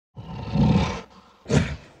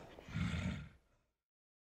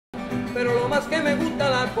más que me gusta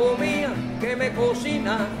la comida que me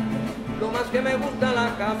cocina, lo más que me gusta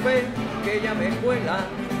la café que ella me cuela.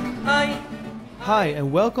 Ay. Hi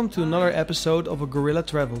and welcome to another episode of A Gorilla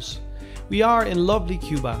Travels. We are in lovely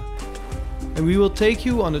Cuba and we will take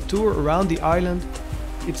you on a tour around the island,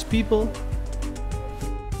 its people,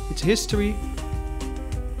 its history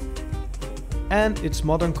and its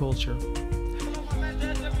modern culture.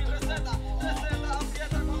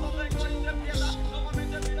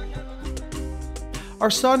 Our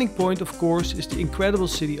starting point, of course, is the incredible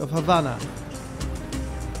city of Havana.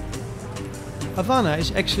 Havana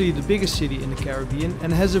is actually the biggest city in the Caribbean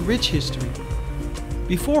and has a rich history.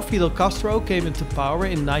 Before Fidel Castro came into power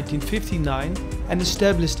in 1959 and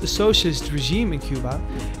established a socialist regime in Cuba,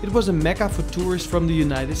 it was a mecca for tourists from the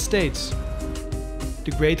United States.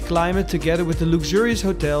 The great climate, together with the luxurious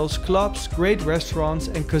hotels, clubs, great restaurants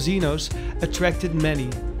and casinos, attracted many.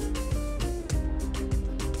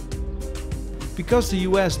 Because the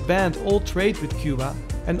US banned all trade with Cuba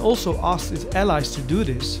and also asked its allies to do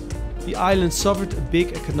this, the island suffered a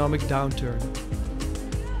big economic downturn.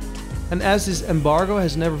 And as this embargo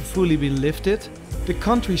has never fully been lifted, the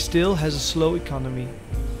country still has a slow economy.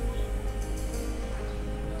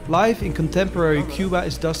 Life in contemporary Cuba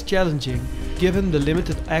is thus challenging, given the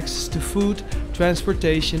limited access to food,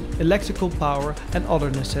 transportation, electrical power and other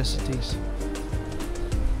necessities.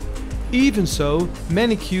 Even so,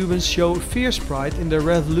 many Cubans show fierce pride in their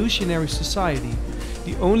revolutionary society,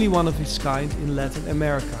 the only one of its kind in Latin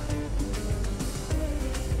America.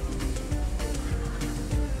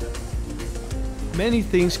 Many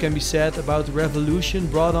things can be said about the revolution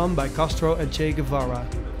brought on by Castro and Che Guevara.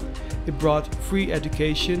 It brought free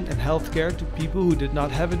education and healthcare to people who did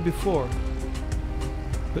not have it before,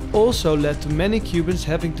 but also led to many Cubans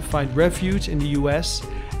having to find refuge in the US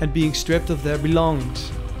and being stripped of their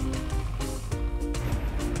belongings.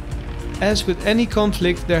 As with any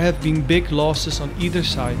conflict, there have been big losses on either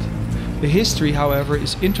side. The history, however,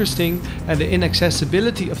 is interesting and the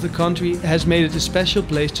inaccessibility of the country has made it a special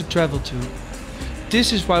place to travel to.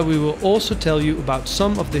 This is why we will also tell you about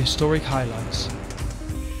some of the historic highlights.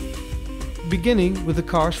 Beginning with the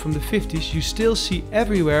cars from the 50s you still see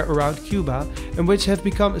everywhere around Cuba and which have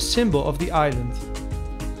become a symbol of the island.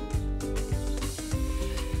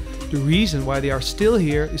 The reason why they are still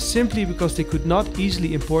here is simply because they could not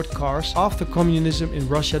easily import cars after communism in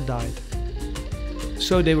Russia died.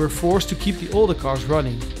 So they were forced to keep the older cars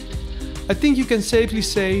running. I think you can safely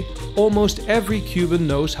say almost every Cuban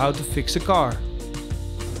knows how to fix a car.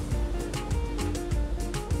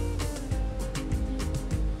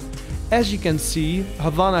 As you can see,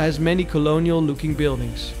 Havana has many colonial-looking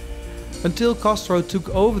buildings. Until Castro took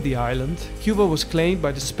over the island, Cuba was claimed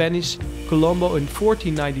by the Spanish Colombo in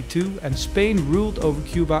 1492 and Spain ruled over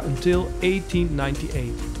Cuba until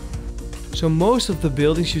 1898. So most of the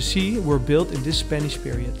buildings you see were built in this Spanish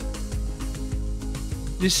period.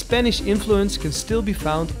 This Spanish influence can still be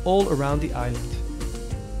found all around the island.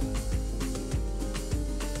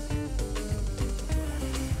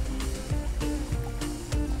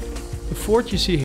 The fort you see